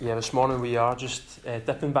Yeah, this morning we are just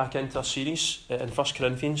dipping back into our series in 1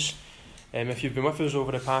 Corinthians. If you've been with us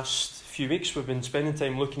over the past few weeks, we've been spending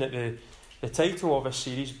time looking at the title of this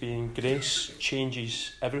series being Grace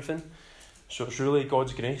Changes Everything. So it's really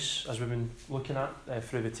God's grace, as we've been looking at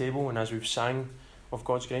through the table and as we've sang of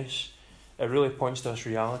God's grace. It really points to this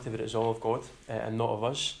reality that it's all of God and not of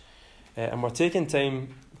us. And we're taking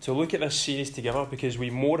time to look at this series together because we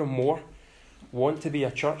more and more want to be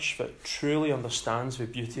a church that truly understands the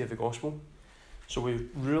beauty of the gospel. So we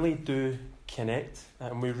really do connect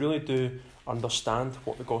and we really do understand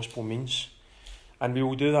what the gospel means. And we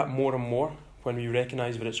will do that more and more when we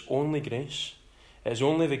recognise that it's only grace. It is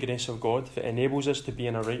only the grace of God that enables us to be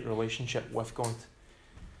in a right relationship with God.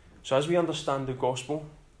 So as we understand the gospel,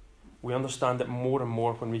 we understand it more and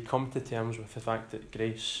more when we come to terms with the fact that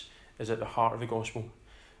grace is at the heart of the gospel.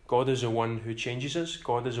 God is the one who changes us.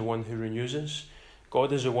 God is the one who renews us.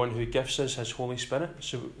 God is the one who gives us His Holy Spirit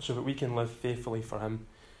so that we can live faithfully for Him.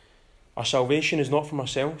 Our salvation is not from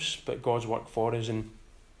ourselves, but God's work for us. And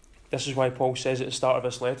this is why Paul says at the start of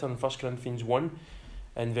this letter in 1 Corinthians 1,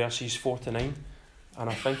 in verses 4 to 9, and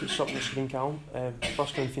I think it's up on the screen, Callum. 1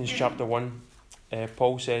 Corinthians chapter 1,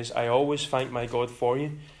 Paul says, "I always thank my God for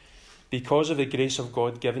you, because of the grace of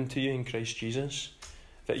God given to you in Christ Jesus,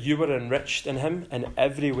 that you were enriched in Him in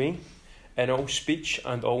every way, in all speech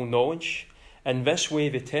and all knowledge. In this way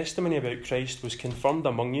the testimony about Christ was confirmed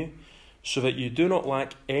among you, so that you do not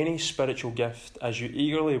lack any spiritual gift as you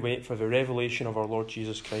eagerly wait for the revelation of our Lord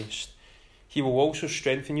Jesus Christ. He will also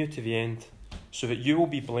strengthen you to the end, so that you will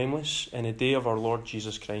be blameless in the day of our Lord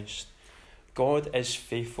Jesus Christ. God is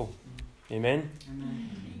faithful." Amen?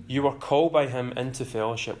 Amen. You are called by Him into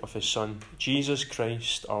fellowship with His Son, Jesus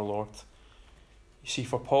Christ our Lord. You see,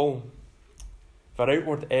 for Paul, their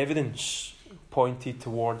outward evidence pointed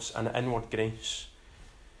towards an inward grace.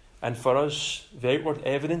 And for us, the outward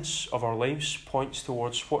evidence of our lives points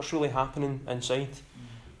towards what's really happening inside,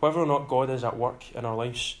 whether or not God is at work in our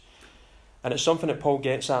lives. And it's something that Paul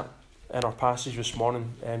gets at in our passage this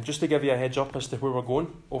morning. Just to give you a heads up as to where we're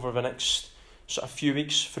going over the next sort of few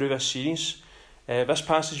weeks through this series. This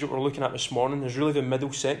passage that we're looking at this morning is really the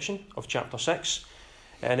middle section of chapter 6.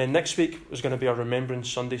 And then next week is going to be our Remembrance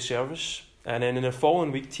Sunday service. And then in the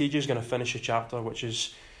following week, TJ is going to finish a chapter which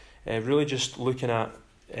is really just looking at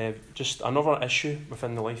just another issue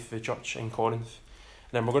within the life of the church in Corinth.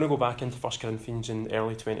 And then we're going to go back into 1 Corinthians in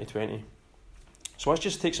early 2020. So let's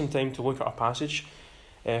just take some time to look at our passage.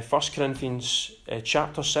 1 Corinthians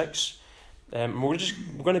chapter 6. We're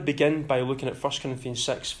going to begin by looking at 1 Corinthians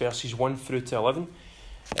 6 verses 1 through to 11.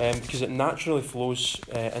 Because it naturally flows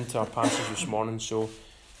into our passage this morning. So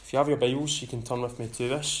if you have your Bibles, you can turn with me to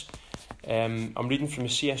this. I'm reading from the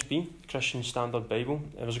CSB, Christian Standard Bible.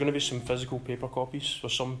 There's going to be some physical paper copies.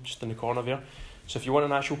 There's some just in the corner there. So if you want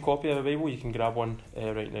an actual copy of the Bible, you can grab one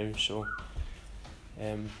right now. So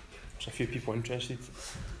there's a few people interested.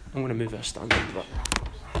 I'm going to move this stand up a bit.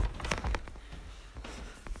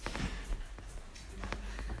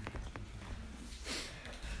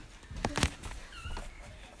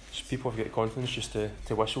 So people have got confidence just to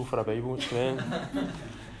whistle for a Bible. It's great.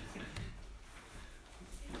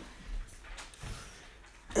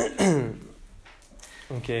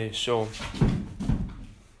 Okay, so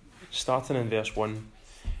starting in verse 1,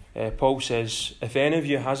 Paul says, "If any of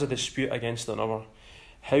you has a dispute against another,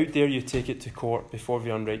 how dare you take it to court before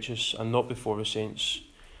the unrighteous and not before the saints?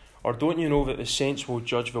 Or don't you know that the saints will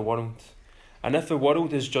judge the world? And if the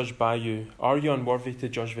world is judged by you, are you unworthy to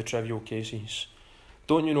judge the trivial cases?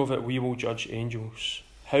 Don't you know that we will judge angels?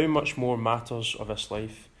 How much more matters of this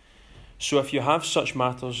life? So if you have such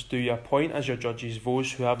matters, do you appoint as your judges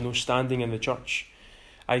those who have no standing in the church?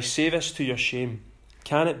 I say this to your shame.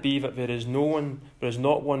 Can it be that there is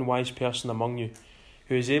not one wise person among you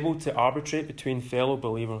who is able to arbitrate between fellow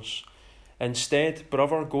believers? Instead,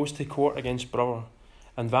 brother goes to court against brother,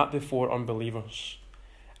 and that before unbelievers.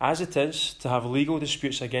 As it is, to have legal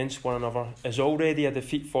disputes against one another is already a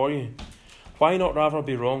defeat for you. Why not rather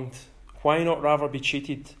be wronged? Why not rather be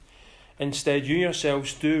cheated? Instead, you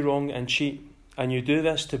yourselves do wrong and cheat, and you do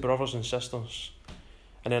this to brothers and sisters."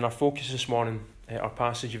 And then our focus this morning, our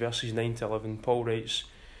passage, verses 9 to 11, Paul writes,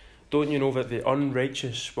 "Don't you know that the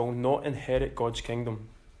unrighteous will not inherit God's kingdom?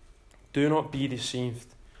 Do not be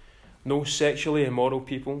deceived. No sexually immoral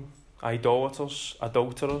people, idolaters,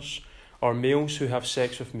 adulterers, or males who have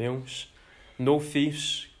sex with males, no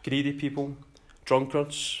thieves, greedy people,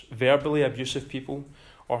 drunkards, verbally abusive people,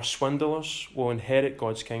 or swindlers will inherit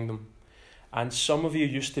God's kingdom. And some of you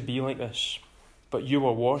used to be like this, but you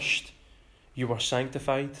were washed, you were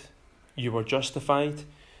sanctified, you were justified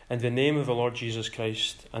in the name of the Lord Jesus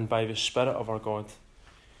Christ and by the Spirit of our God.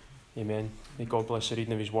 Amen. May God bless the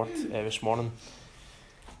reading of his word this morning.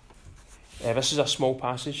 This is a small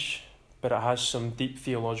passage, but it has some deep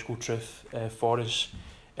theological truth for us.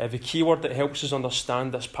 The key word that helps us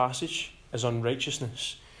understand this passage is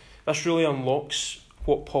unrighteousness. This really unlocks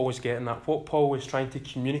what Paul is getting at, what Paul was trying to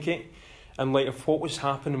communicate in light of what was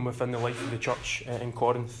happening within the life of the church in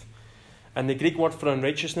Corinth. And the Greek word for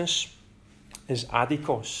unrighteousness is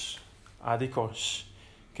adikos. Adikos.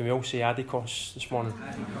 Can we all say adikos this morning?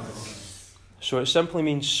 Adikos. So it simply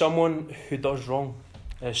means someone who does wrong,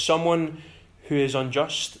 someone who is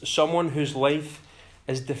unjust, someone whose life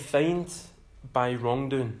is defined by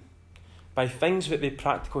wrongdoing, by things that they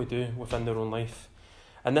practically do within their own life.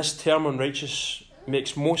 And this term unrighteous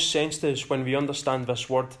makes most sense to us when we understand this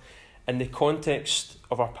word in the context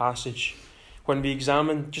of our passage, when we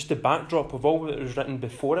examine just the backdrop of all that was written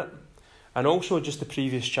before it, and also just the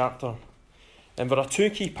previous chapter. And there are two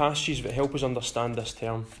key passages that help us understand this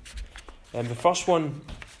term. The first one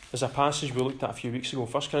is a passage we looked at a few weeks ago,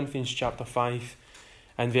 1 Corinthians chapter 5,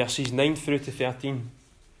 and verses 9 through to 13.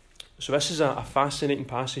 So this is a fascinating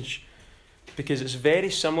passage because it's very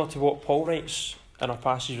similar to what Paul writes in our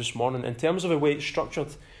passage this morning in terms of the way it's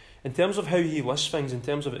structured, in terms of how he lists things, in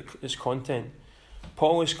terms of its content.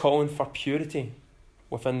 Paul is calling for purity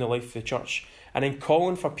within the life of the church. And in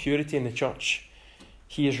calling for purity in the church,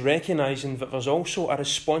 he is recognising that there's also a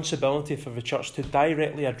responsibility for the church to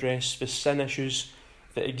directly address the sin issues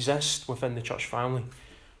that exist within the church family.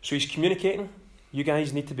 So he's communicating, you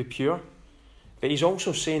guys need to be pure. But he's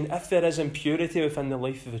also saying, if there is impurity within the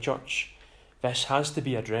life of the church, this has to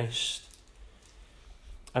be addressed.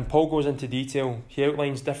 And Paul goes into detail. He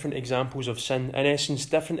outlines different examples of sin, in essence,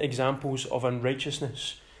 different examples of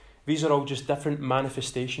unrighteousness. These are all just different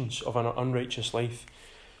manifestations of an unrighteous life.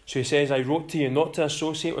 So he says, I wrote to you not to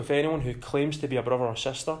associate with anyone who claims to be a brother or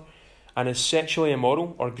sister and is sexually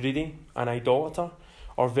immoral or greedy, an idolater,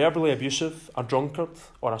 or verbally abusive, a drunkard,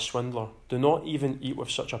 or a swindler. Do not even eat with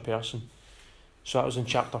such a person. So that was in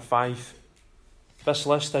chapter 5. This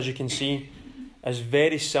list, as you can see, is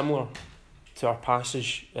very similar to our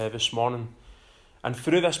passage this morning. And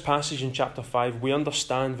through this passage in chapter 5, we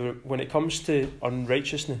understand that when it comes to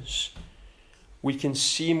unrighteousness, we can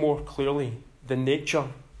see more clearly the nature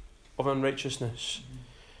of unrighteousness.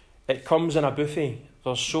 It comes in a buffet.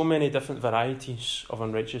 There's so many different varieties of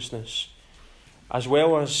unrighteousness. As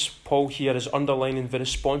well as Paul here is underlining the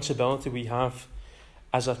responsibility we have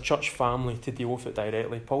as a church family to deal with it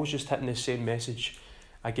directly. Paul's just hitting the same message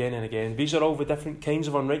again and again. These are all the different kinds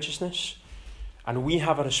of unrighteousness, and we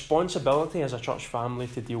have a responsibility as a church family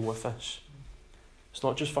to deal with this. It's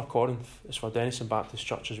not just for Corinth, it's for Denison Baptist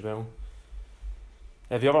Church as well.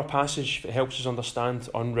 The other passage that helps us understand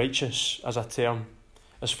unrighteous as a term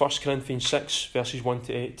is 1 Corinthians 6, verses 1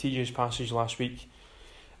 to 8, TJ's passage last week.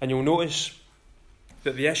 And you'll notice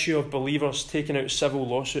that the issue of believers taking out civil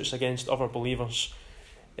lawsuits against other believers,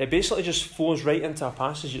 it basically just flows right into a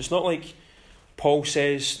passage. It's not like Paul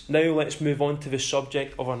says, now let's move on to the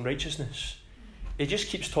subject of unrighteousness. He just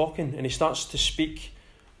keeps talking and he starts to speak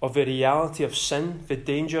of the reality of sin, the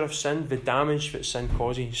danger of sin, the damage that sin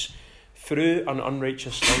causes through an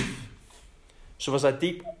unrighteous life. So there's a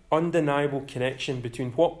deep, undeniable connection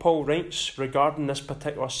between what Paul writes regarding this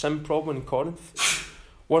particular sin problem in Corinth,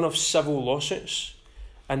 one of civil lawsuits,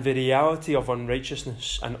 and the reality of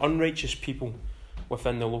unrighteousness and unrighteous people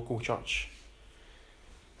within the local church.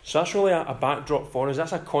 So that's really a backdrop for us.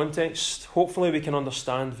 That's a context. Hopefully we can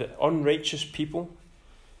understand that unrighteous people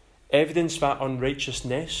evidence that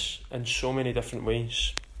unrighteousness in so many different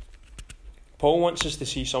ways. Paul wants us to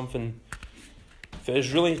see something that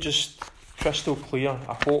is really just crystal clear,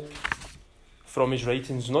 I hope, from his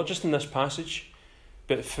writings, not just in this passage,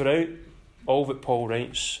 but throughout all that Paul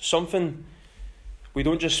writes. Something we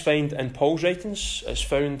don't just find in Paul's writings, it's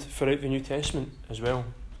found throughout the New Testament as well.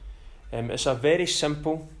 It's a very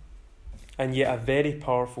simple and yet a very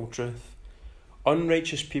powerful truth.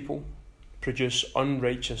 Unrighteous people produce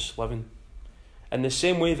unrighteous living, in the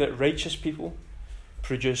same way that righteous people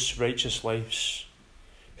produce righteous lives.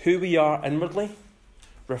 Who we are inwardly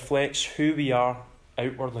reflects who we are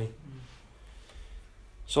outwardly.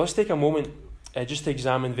 So let's take a moment just to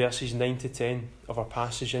examine verses 9 to 10 of our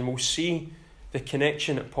passage, and we'll see the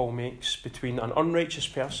connection that Paul makes between an unrighteous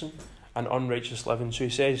person and unrighteous living. So he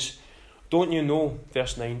says, don't you know,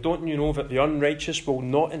 verse 9, don't you know that the unrighteous will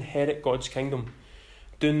not inherit God's kingdom?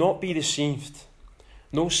 Do not be deceived.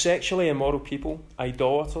 No sexually immoral people,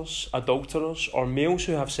 idolaters, adulterers, or males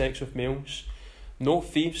who have sex with males, no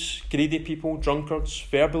thieves, greedy people, drunkards,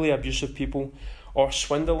 verbally abusive people, or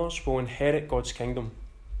swindlers will inherit God's kingdom.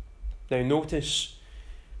 Now notice,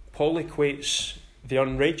 Paul equates the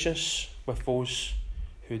unrighteous with those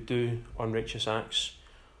who do unrighteous acts.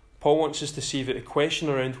 Paul wants us to see that the question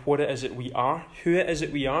around what it is that we are, who it is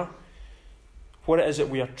that we are, what it is that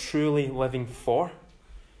we are truly living for,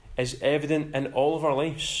 is evident in all of our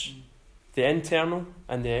lives, the internal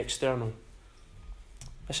and the external.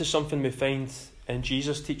 This is something we find in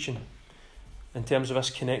Jesus' teaching in terms of this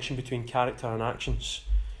connection between character and actions.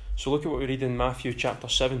 So look at what we read in Matthew chapter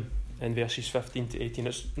 7 in verses 15 to 18.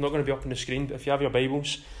 It's not going to be up on the screen, but if you have your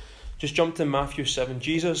Bibles, just jump to Matthew 7.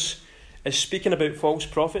 Jesus is speaking about false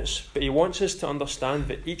prophets, but he wants us to understand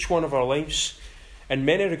that each one of our lives, in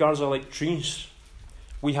many regards, are like trees.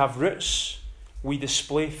 We have roots, we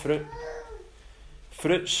display fruit.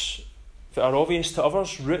 Fruits that are obvious to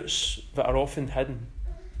others, roots that are often hidden.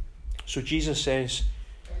 So Jesus says,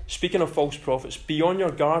 speaking of false prophets, be on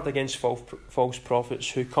your guard against false prophets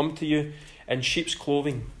who come to you in sheep's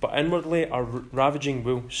clothing, but inwardly are ravaging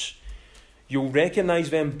wolves. You'll recognise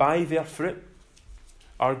them by their fruit.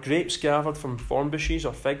 Are grapes gathered from thorn bushes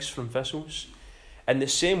or figs from thistles? In the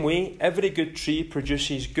same way, every good tree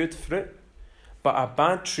produces good fruit, but a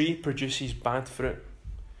bad tree produces bad fruit.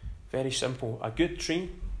 Very simple. A good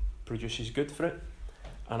tree produces good fruit,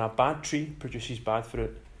 and a bad tree produces bad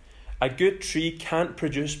fruit. A good tree can't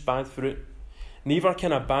produce bad fruit. Neither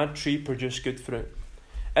can a bad tree produce good fruit.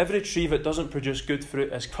 Every tree that doesn't produce good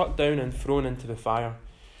fruit is cut down and thrown into the fire.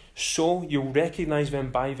 So you'll recognise them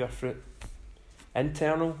by their fruit.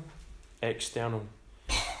 Internal, external.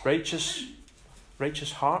 Righteous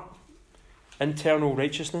heart. Internal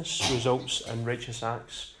righteousness results in righteous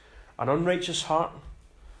acts. An unrighteous heart,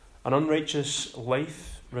 an unrighteous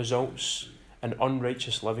life results in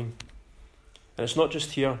unrighteous living. And it's not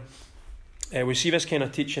just here. We see this kind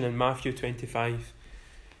of teaching in Matthew 25.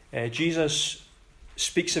 Jesus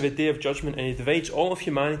speaks of a day of judgment, and he divides all of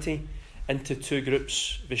humanity into two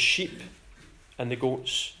groups, the sheep and the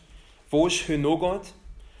goats. Those who know God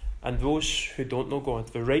and those who don't know God,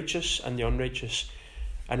 the righteous and the unrighteous.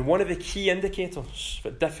 And one of the key indicators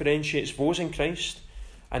that differentiates those in Christ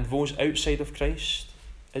and those outside of Christ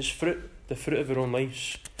is fruit, the fruit of their own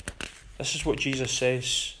lives. This is what Jesus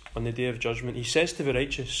says on the day of judgment. He says to the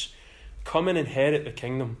righteous, come and inherit the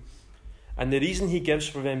kingdom. And the reason he gives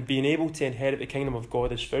for them being able to inherit the kingdom of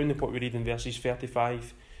God is found in what we read in verses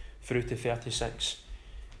 35 through to 36.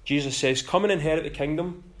 Jesus says, come and inherit the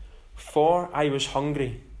kingdom, for I was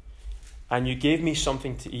hungry, and you gave me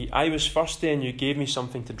something to eat. I was thirsty, and you gave me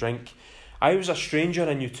something to drink. I was a stranger,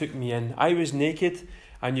 and you took me in. I was naked,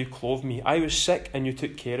 and you clothed me. I was sick, and you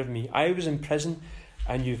took care of me. I was in prison,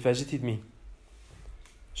 and you visited me.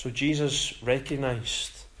 So Jesus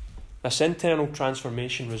recognised this internal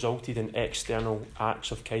transformation resulted in external acts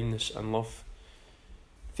of kindness and love.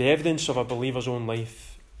 The evidence of a believer's own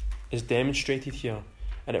life is demonstrated here,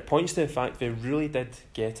 and it points to the fact they really did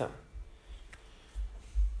get it.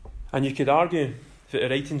 And you could argue that the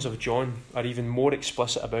writings of John are even more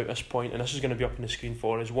explicit about this point, and this is going to be up on the screen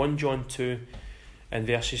for us. 1 John 2 and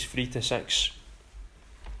verses 3 to 6.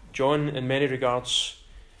 John, in many regards,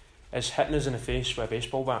 is hitting us in the face with a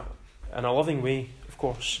baseball bat, in a loving way, of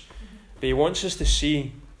course. But he wants us to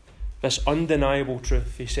see this undeniable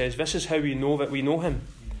truth. He says, this is how we know that we know him,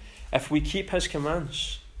 if we keep his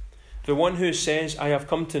commands. The one who says, I have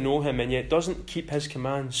come to know him, and yet doesn't keep his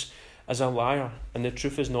commands, is a liar, and the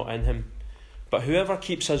truth is not in him. But whoever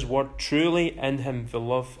keeps his word, truly in him the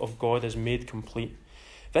love of God is made complete.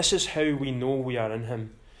 This is how we know we are in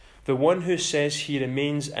him. The one who says he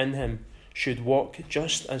remains in him should walk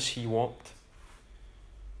just as he walked.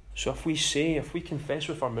 So if we confess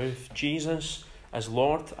with our mouth, Jesus is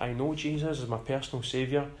Lord, I know Jesus is my personal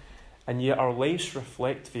Saviour, and yet our lives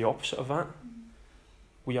reflect the opposite of that,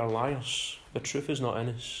 we are liars. The truth is not in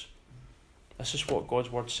us. This is what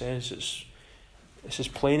God's word says. It's as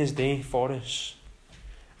plain as day for us.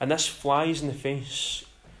 And this flies in the face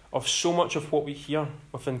of so much of what we hear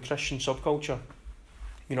within Christian subculture.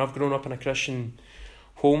 You know, I've grown up in a Christian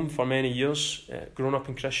home for many years, grown up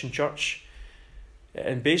in Christian church.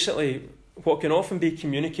 And basically, what can often be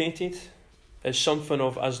communicated is something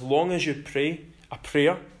of, as long as you pray a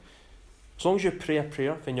prayer,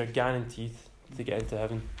 then you're guaranteed to get into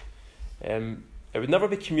heaven. It would never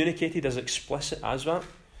be communicated as explicit as that,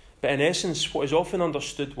 but in essence, what is often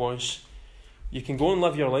understood was, you can go and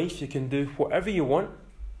live your life, you can do whatever you want,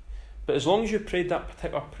 but as long as you prayed that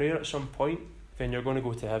particular prayer at some point, then you're going to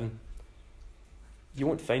go to heaven. You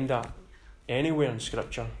won't find that anywhere in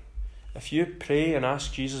Scripture. If you pray and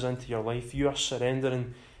ask Jesus into your life, you are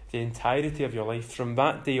surrendering the entirety of your life from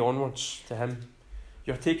that day onwards to him.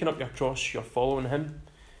 You're taking up your cross, you're following him,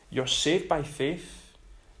 you're saved by faith,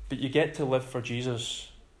 but you get to live for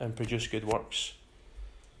Jesus and produce good works.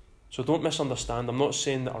 So don't misunderstand. I'm not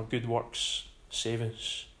saying that our good works save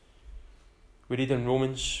us. We read in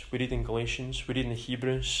Romans, we read in Galatians, we read in the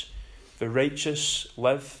Hebrews, the righteous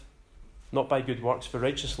live not by good works, the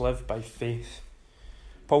righteous live by faith.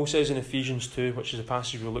 Paul says in Ephesians 2, which is a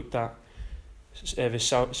passage we looked at, the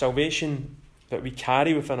salvation that we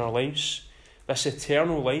carry within our lives, this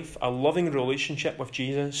eternal life, a loving relationship with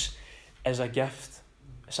Jesus, is a gift.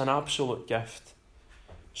 It's an absolute gift.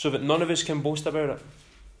 So that none of us can boast about it.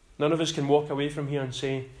 None of us can walk away from here and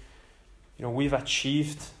say, we've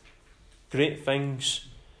achieved great things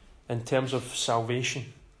in terms of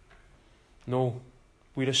salvation. No,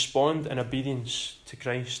 we respond in obedience to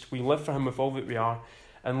Christ. We live for him with all that we are,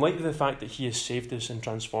 in light of the fact that he has saved us and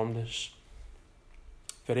transformed us.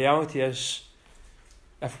 The reality is,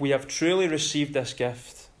 if we have truly received this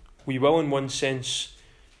gift, we will in one sense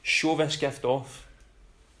show this gift off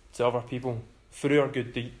to other people through our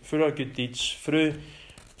good deeds, through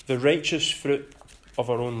the righteous fruit of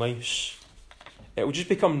our own lives. It will just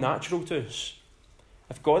become natural to us.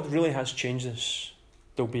 If God really has changed us,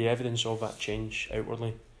 there will be evidence of that change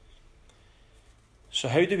outwardly. So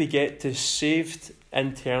how do we get to saved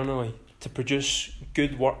internally to produce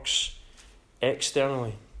good works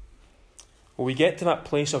externally? Well, we get to that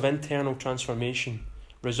place of internal transformation,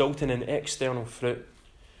 resulting in external fruit,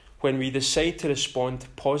 when we decide to respond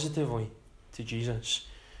positively to Jesus.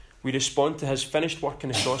 We respond to his finished work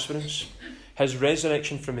on the cross for us, his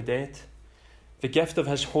resurrection from the dead, the gift of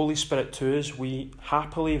his Holy Spirit to us we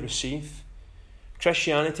happily receive.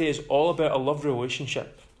 Christianity is all about a love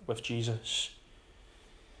relationship with Jesus.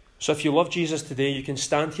 So if you love Jesus today, you can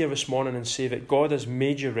stand here this morning and say that God has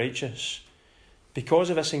made you righteous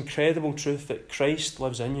because of this incredible truth that Christ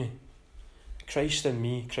lives in you. Christ in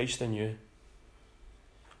me, Christ in you.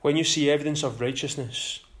 When you see evidence of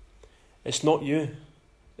righteousness, it's not you,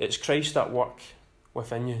 it's Christ at work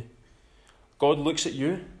within you. God looks at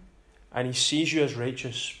you and he sees you as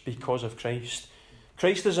righteous because of Christ.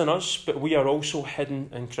 Christ is in us, but we are also hidden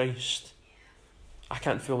in Christ. I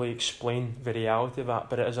can't fully explain the reality of that,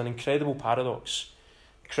 but it is an incredible paradox.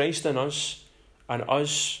 Christ in us and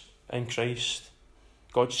us in Christ.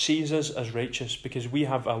 God sees us as righteous because we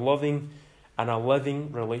have a loving and a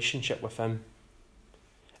living relationship with him.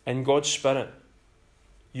 In God's Spirit,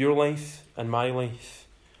 your life and my life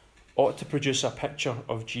ought to produce a picture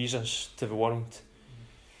of Jesus to the world.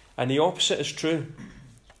 And the opposite is true.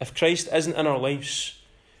 If Christ isn't in our lives,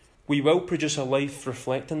 we will produce a life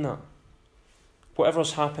reflecting that.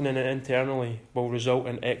 Whatever's happening internally will result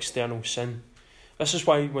in external sin. This is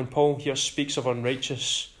why when Paul here speaks of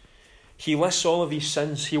unrighteous, he lists all of these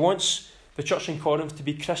sins. He wants the church in Corinth to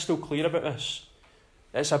be crystal clear about this.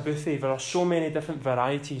 It's a buffet. There are so many different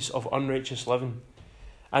varieties of unrighteous living.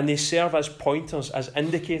 And they serve as pointers, as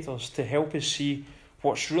indicators to help us see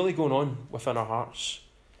what's really going on within our hearts.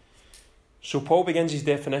 So Paul begins his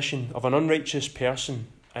definition of an unrighteous person,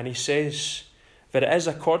 and he says that it is,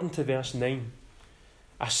 according to verse 9,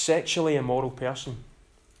 a sexually immoral person.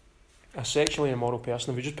 A sexually immoral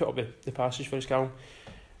person. If we just put up the passage for us, Carol,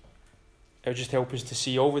 it'll just help us to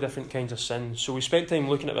see all the different kinds of sins. So we spent time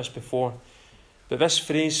looking at this before, but this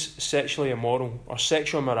phrase, sexually immoral, or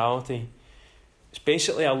sexual immorality, it's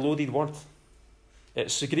basically a loaded word.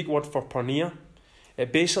 It's the Greek word for porneia.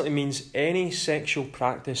 It basically means any sexual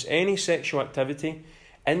practice, any sexual activity,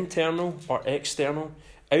 internal or external,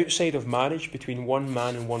 outside of marriage between one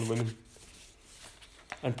man and one woman.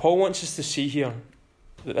 And Paul wants us to see here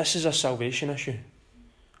that this is a salvation issue.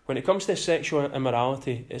 When it comes to sexual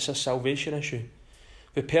immorality, it's a salvation issue.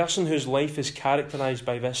 The person whose life is characterised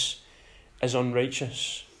by this is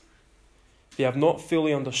unrighteous. They have not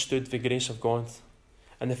fully understood the grace of God.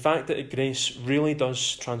 And the fact that grace really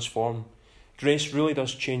does transform. Grace really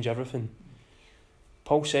does change everything.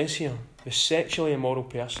 Paul says here, the sexually immoral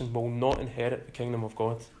person will not inherit the kingdom of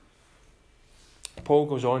God. Paul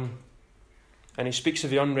goes on, and he speaks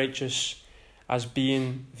of the unrighteous as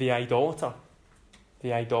being the idolater.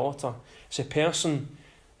 The idolater. It's a person,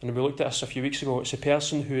 and we looked at this a few weeks ago, it's a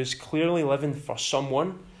person who is clearly living for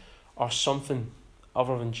someone or something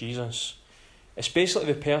other than Jesus. It's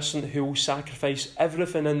basically the person who will sacrifice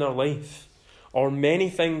everything in their life, or many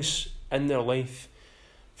things in their life,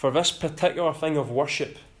 for this particular thing of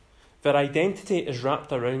worship. Their identity is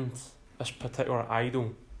wrapped around this particular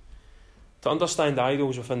idol. To understand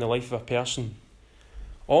idols within the life of a person,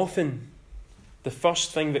 often the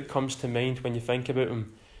first thing that comes to mind when you think about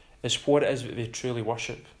them is what it is that they truly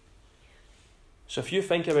worship. So if you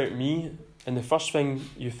think about me, and the first thing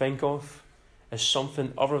you think of is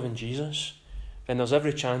something other than Jesus, then there's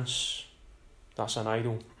every chance that's an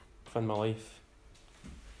idol within my life.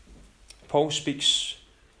 Paul speaks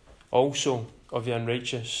also of the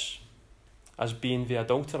unrighteous as being the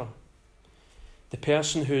adulterer, the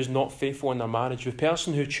person who is not faithful in their marriage, the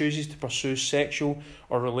person who chooses to pursue sexual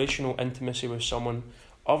or relational intimacy with someone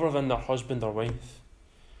other than their husband or wife.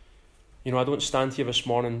 You know, I don't stand here this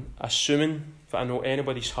morning assuming that I know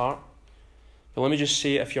anybody's heart, but let me just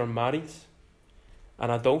say, if you're married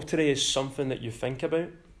and adultery is something that you think about,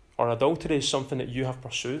 or adultery is something that you have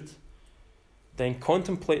pursued, then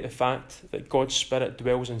contemplate the fact that God's Spirit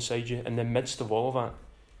dwells inside you in the midst of all of that.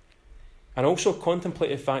 And also contemplate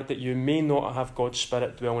the fact that you may not have God's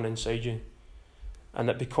Spirit dwelling inside you, and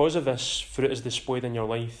that because of this fruit is displayed in your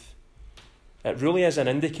life, it really is an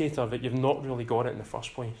indicator that you've not really got it in the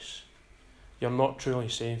first place. You're not truly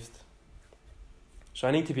saved. So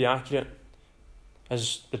I need to be accurate,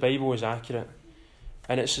 as the Bible is accurate,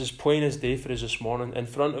 and it's as plain as day for us this morning, in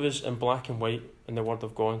front of us in black and white in the Word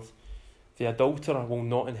of God. The adulterer will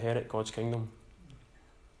not inherit God's kingdom.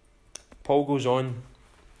 Paul goes on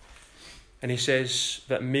and he says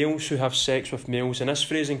that males who have sex with males, and this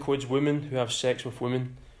phrase includes women who have sex with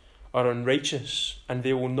women, are unrighteous and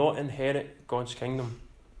they will not inherit God's kingdom.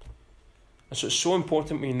 And so it's so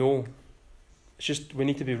important we know. It's just we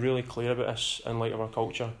need to be really clear about this in light of our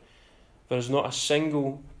culture. There is not a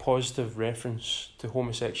single positive reference to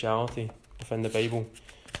homosexuality within the Bible,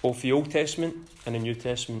 both the Old Testament and the New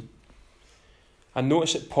Testament. And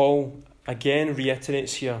notice that Paul again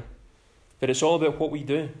reiterates here that it's all about what we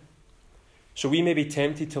do. So we may be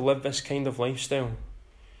tempted to live this kind of lifestyle.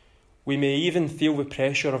 We may even feel the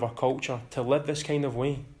pressure of our culture to live this kind of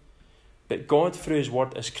way. But God, through His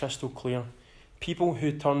Word, is crystal clear. People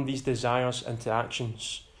who turn these desires into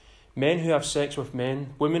actions, men who have sex with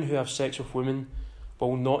men, women who have sex with women,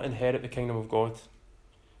 will not inherit the kingdom of God.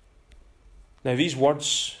 Now these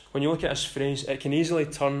words, when you look at this phrase, it can easily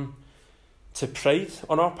turn to pride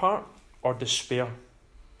on our part or despair.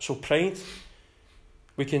 So pride,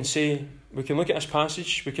 we can look at this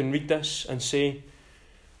passage, we can read this and say,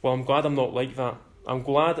 well, I'm glad I'm not like that. I'm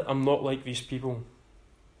glad I'm not like these people.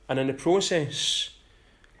 And in the process,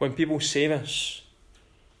 when people say this,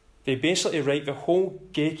 they basically write the whole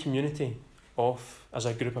gay community off as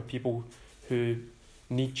a group of people who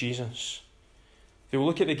need Jesus. They will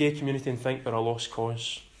look at the gay community and think they're a lost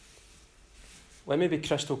cause. Let me be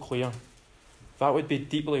crystal clear. That would be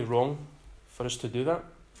deeply wrong for us to do that,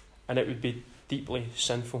 and it would be deeply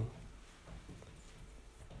sinful.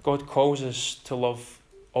 God calls us to love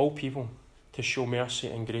all people, to show mercy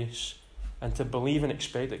and grace, and to believe and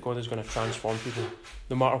expect that God is going to transform people,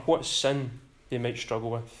 no matter what sin they might struggle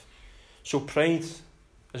with. So pride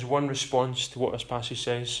is one response to what this passage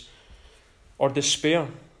says. Or despair.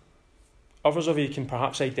 Others of you can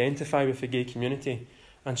perhaps identify with the gay community,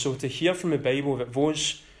 and so to hear from the Bible that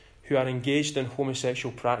those who are engaged in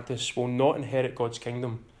homosexual practice will not inherit God's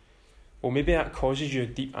kingdom, well, maybe that causes you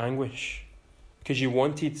deep anguish, because you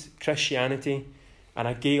wanted Christianity and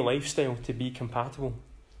a gay lifestyle to be compatible.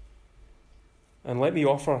 And let me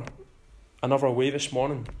offer another way this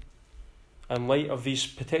morning, in light of these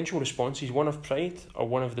potential responses, one of pride or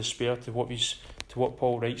one of despair to what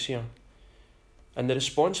Paul writes here. And the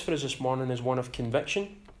response for us this morning is one of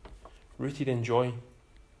conviction, rooted in joy.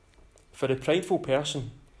 For the prideful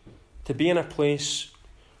person, to be in a place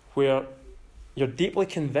where you're deeply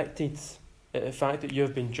convicted at the fact that you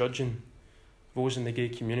have been judging those in the gay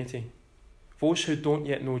community, those who don't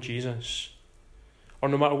yet know Jesus, or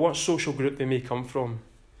no matter what social group they may come from,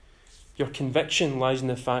 your conviction lies in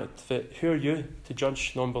the fact that who are you to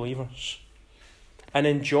judge non-believers? And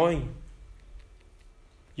in joy,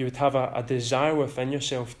 you would have a desire within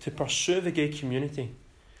yourself to pursue the gay community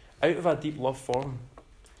out of a deep love for them,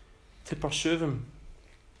 to pursue them,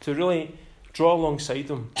 to really draw alongside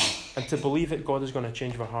them, and to believe that God is going to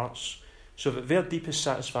change their hearts so that their deepest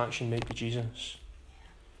satisfaction might be Jesus.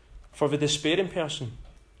 For the despairing person,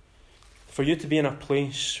 for you to be in a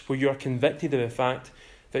place where you are convicted of the fact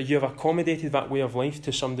that you have accommodated that way of life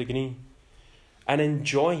to some degree, and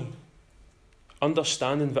enjoy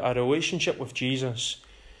understanding that a relationship with Jesus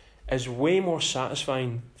is way more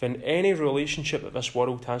satisfying than any relationship that this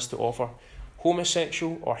world has to offer,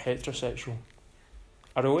 homosexual or heterosexual.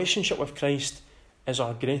 A relationship with Christ is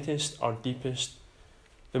our greatest, our deepest,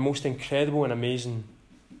 the most incredible and amazing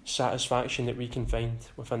satisfaction that we can find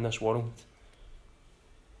within this world.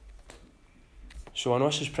 So I know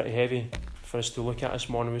this is pretty heavy for us to look at this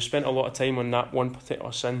morning. We've spent a lot of time on that one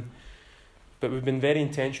particular sin, but we've been very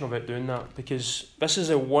intentional about doing that because this is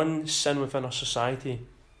the one sin within our society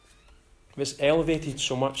that's elevated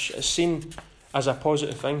so much. It's seen as a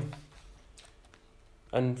positive thing.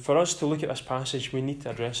 And for us to look at this passage, we need to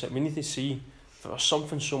address it. We need to see that there's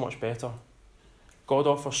something so much better. God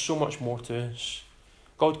offers so much more to us.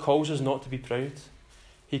 God calls us not to be proud.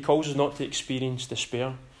 He calls us not to experience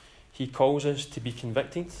despair. He calls us to be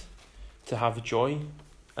convicted, to have joy,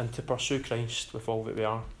 and to pursue Christ with all that we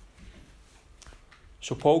are.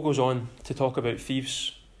 So Paul goes on to talk about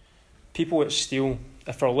thieves, people that steal.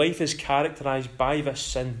 If our life is characterised by this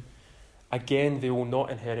sin, again they will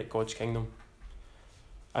not inherit God's kingdom.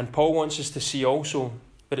 And Paul wants us to see also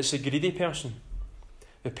that it's a greedy person,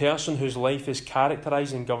 the person whose life is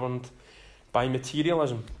characterised and governed by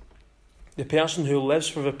materialism, the person who lives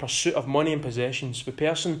for the pursuit of money and possessions, the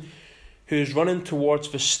person who is running towards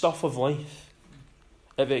the stuff of life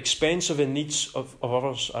at the expense of the needs of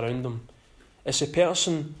others around them. It's a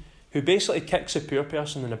person who basically kicks a poor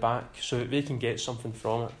person in the back so that they can get something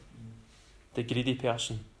from it. The greedy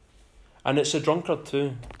person. And it's a drunkard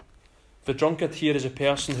too. The drunkard here is a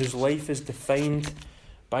person whose life is defined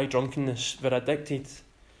by drunkenness. They're addicted.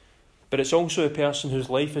 But it's also a person whose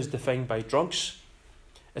life is defined by drugs.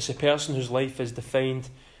 It's a person whose life is defined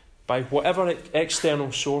by whatever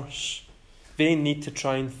external source they need to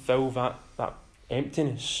try and fill that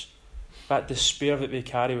emptiness, that despair that they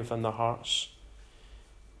carry within their hearts.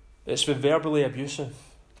 It's the verbally abusive,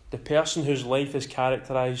 the person whose life is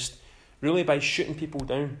characterised really by shooting people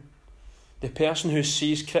down, the person who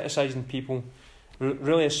sees criticising people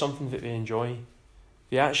really as something that they enjoy.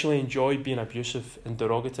 They actually enjoy being abusive and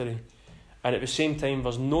derogatory, and at the same time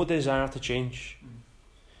there's no desire to change.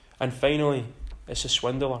 And finally, it's a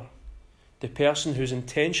swindler, the person who's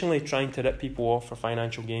intentionally trying to rip people off for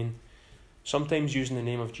financial gain, sometimes using the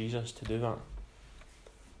name of Jesus to do that.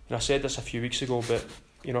 And I said this a few weeks ago, but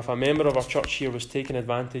if a member of our church here was taking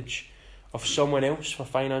advantage of someone else for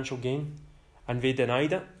financial gain and they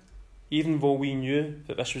denied it, even though we knew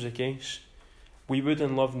that this was the case, we would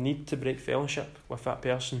in love need to break fellowship with that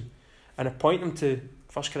person and point them to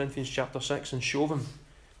 1 Corinthians chapter 6 and show them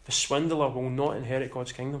the swindler will not inherit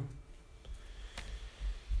God's kingdom.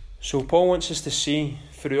 So Paul wants us to see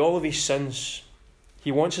through all of these sins,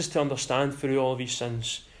 he wants us to understand through all of these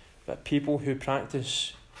sins that people who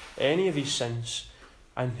practice any of these sins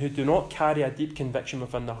and who do not carry a deep conviction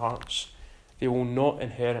within their hearts, they will not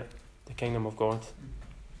inherit the kingdom of God.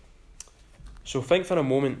 So think for a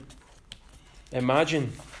moment.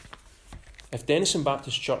 Imagine if Denison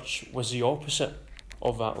Baptist Church was the opposite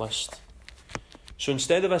of that list. So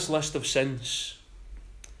instead of this list of sins,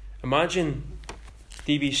 imagine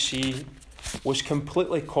DBC was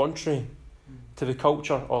completely contrary to the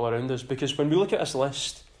culture all around us. Because when we look at this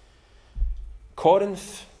list,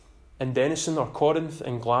 Corinth and Denison, or Corinth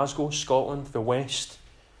and Glasgow, Scotland, the West,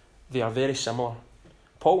 they are very similar.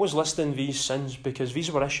 Paul was listing these sins because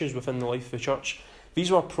these were issues within the life of the church.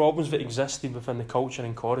 These were problems that existed within the culture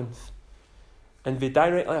in Corinth. And they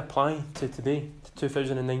directly apply to today, to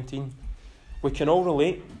 2019. We can all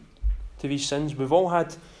relate to these sins. We've all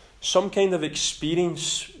had some kind of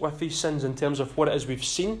experience with these sins in terms of what it is we've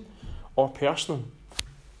seen or personal.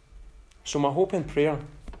 So my hope and prayer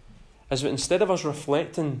is that instead of us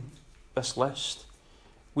reflecting this list,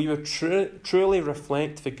 we would truly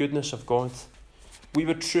reflect the goodness of God. We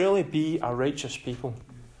would truly be a righteous people.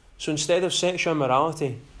 So instead of sexual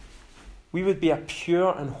immorality, we would be a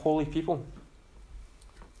pure and holy people.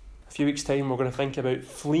 A few weeks' time, we're going to think about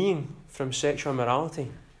fleeing from sexual immorality.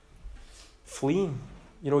 Fleeing.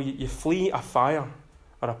 You flee a fire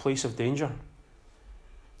or a place of danger.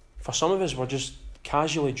 For some of us, we're just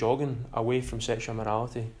casually jogging away from sexual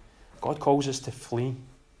immorality. God calls us to flee,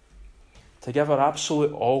 to give our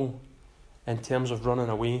absolute all in terms of running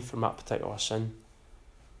away from that particular sin.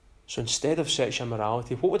 So instead of sexual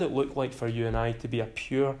immorality, what would it look like for you and I to be a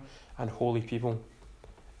pure and holy people?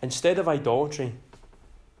 Instead of idolatry,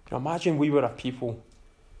 imagine we were a people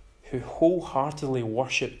who wholeheartedly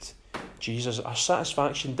worshipped Jesus. Our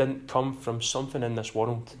satisfaction didn't come from something in this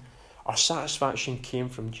world. Our satisfaction came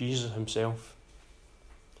from Jesus himself.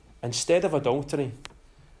 Instead of adultery,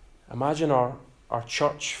 imagine our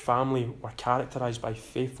church family were characterised by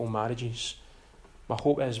faithful marriages. My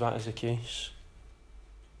hope is that is the case.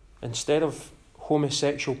 Instead of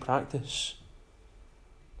homosexual practice,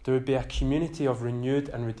 there would be a community of renewed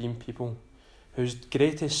and redeemed people whose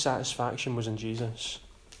greatest satisfaction was in Jesus.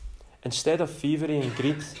 Instead of thievery and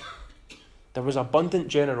greed, there was abundant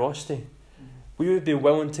generosity. We would be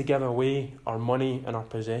willing to give away our money and our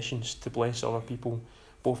possessions to bless other people,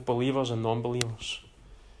 both believers and non-believers.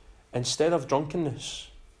 Instead of drunkenness,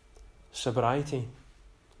 sobriety,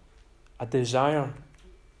 a desire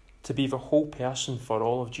to be the whole person for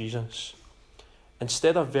all of Jesus.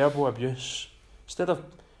 Instead of verbal abuse, instead of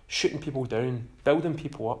shooting people down, building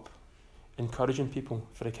people up, encouraging people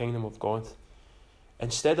for the kingdom of God.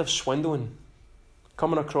 Instead of swindling,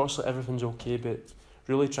 coming across like everything's okay, but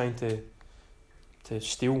really trying to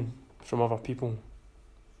steal from other people.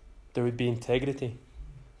 There would be integrity.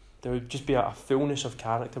 There would just be a fullness of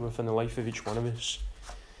character within the life of each one of us.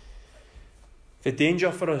 The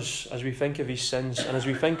danger for us as we think of these sins and as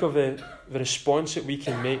we think of the response that we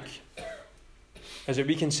can make is that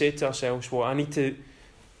we can say to ourselves, well, I need to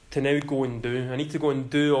now go and do. I need to go and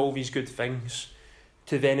do all these good things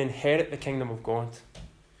to then inherit the kingdom of God.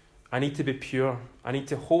 I need to be pure. I need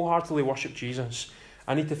to wholeheartedly worship Jesus.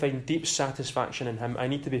 I need to find deep satisfaction in him. I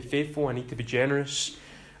need to be faithful. I need to be generous.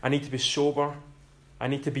 I need to be sober. I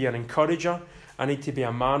need to be an encourager. I need to be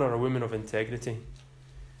a man or a woman of integrity.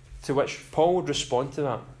 To which Paul would respond to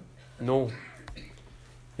that, no.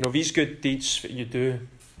 These good deeds that you do,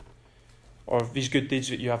 or these good deeds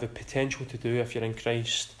that you have the potential to do if you're in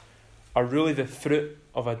Christ, are really the fruit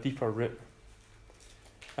of a deeper root.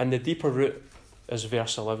 And the deeper root is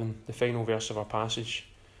verse 11, the final verse of our passage.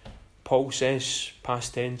 Paul says,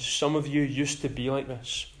 past tense, some of you used to be like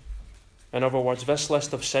this. In other words, this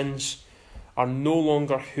list of sins are no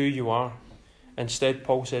longer who you are. Instead,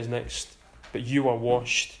 Paul says next, but you are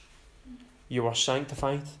washed. You are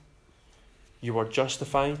sanctified, you are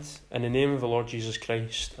justified in the name of the Lord Jesus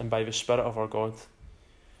Christ and by the Spirit of our God.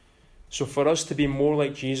 So for us to be more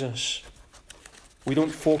like Jesus, we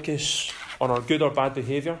don't focus on our good or bad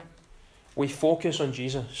behaviour. We focus on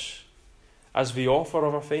Jesus as the author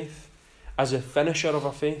of our faith, as the finisher of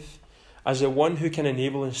our faith, as the one who can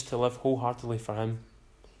enable us to live wholeheartedly for him.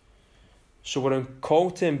 So we're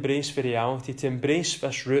called to embrace the reality, to embrace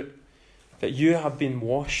this root that you have been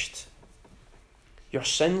washed. Your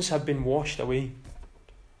sins have been washed away.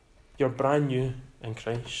 You're brand new in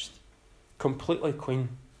Christ. Completely clean.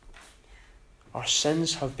 Our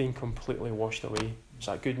sins have been completely washed away. Is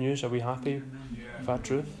that good news? Are we happy with that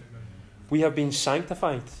truth? We have been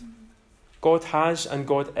sanctified. God has and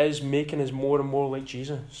God is making us more and more like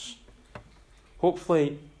Jesus.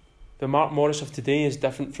 Hopefully, the Mark Morris of today is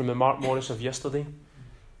different from the Mark Morris of yesterday.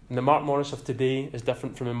 And the Mark Morris of today is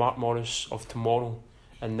different from the Mark Morris of tomorrow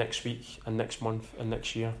and next week and next month and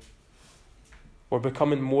next year. We're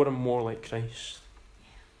becoming more and more like Christ.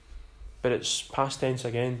 But it's past tense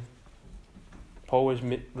again. Paul is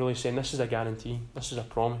really saying this is a guarantee. This is a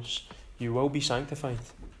promise. You will be sanctified.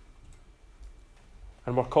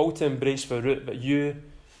 And we're called to embrace the root that you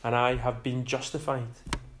and I have been justified.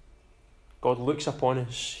 God looks upon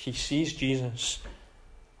us. He sees Jesus.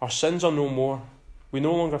 Our sins are no more. We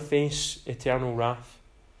no longer face eternal wrath.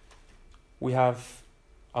 We have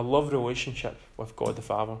a love relationship with God the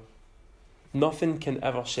Father. Nothing can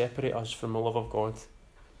ever separate us from the love of God.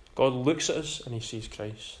 God looks at us and he sees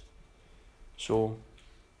Christ. So,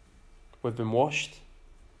 we've been washed,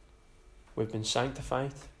 we've been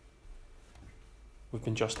sanctified, we've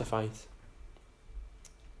been justified.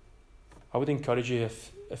 I would encourage you,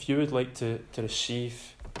 if you would like to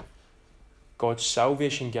receive God's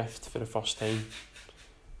salvation gift for the first time,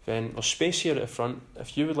 then there's space here at the front.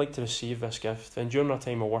 If you would like to receive this gift, then during our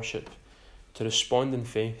time of worship, to respond in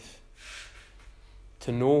faith,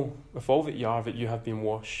 to know with all that you are that you have been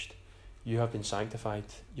washed, you have been sanctified,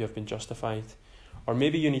 you have been justified. Or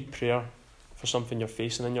maybe you need prayer for something you're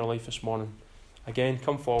facing in your life this morning. Again,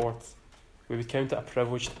 come forward. We would count it a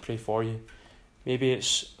privilege to pray for you. Maybe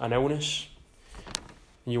it's an illness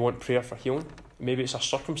and you want prayer for healing. Maybe it's a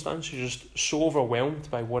circumstance, you're just so overwhelmed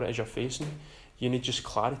by what it is you're facing. You need just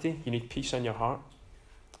clarity, you need peace in your heart.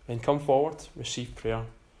 Then come forward, receive prayer.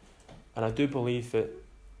 And I do believe that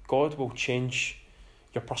God will change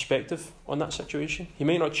your perspective on that situation. He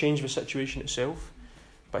may not change the situation itself,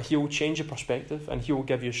 but he will change your perspective and he will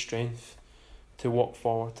give you strength to walk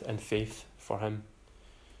forward in faith for him.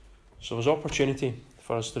 So there's opportunity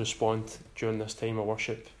for us to respond during this time of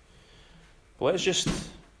worship. But let's just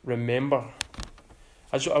remember,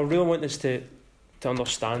 I really want us to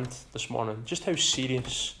understand this morning just how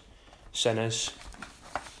serious sin is,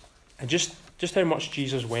 and just how much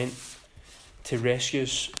Jesus went to rescue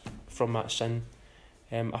us from that sin.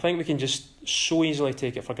 I think we can just so easily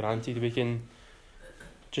take it for granted. We can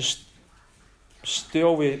just do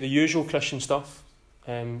all the usual Christian stuff,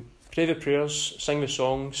 pray the prayers, sing the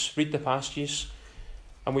songs, read the passages,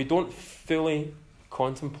 and we don't fully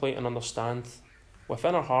contemplate and understand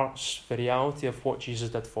within our hearts the reality of what Jesus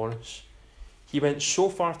did for us. He went so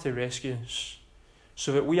far to rescue us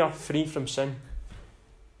so that we are free from sin.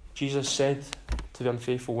 Jesus said to the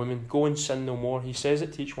unfaithful woman, go and sin no more. He says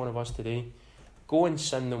it to each one of us today. Go and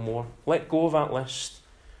sin no more. Let go of that list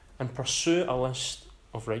and pursue a list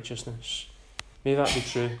of righteousness. May that be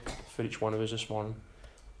true for each one of us this morning.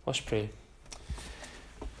 Let's pray.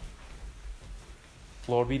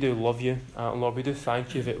 Lord, we do love you. And Lord, we do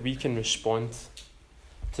thank you that we can respond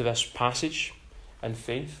to this passage in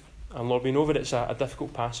faith. And Lord, we know that it's a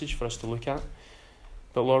difficult passage for us to look at.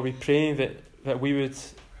 But Lord, we pray that we would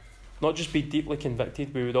not just be deeply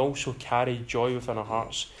convicted, we would also carry joy within our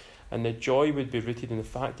hearts. And the joy would be rooted in the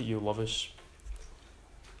fact that you love us.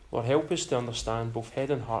 Lord, help us to understand both head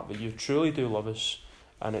and heart that you truly do love us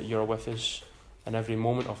and that you're with us in every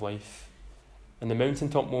moment of life. In the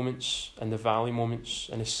mountaintop moments, in the valley moments,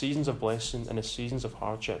 in the seasons of blessing, in the seasons of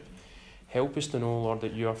hardship. Help us to know, Lord,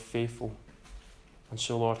 that you are faithful. And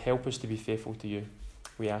so, Lord, help us to be faithful to you.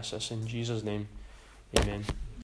 We ask this in Jesus' name. Amen.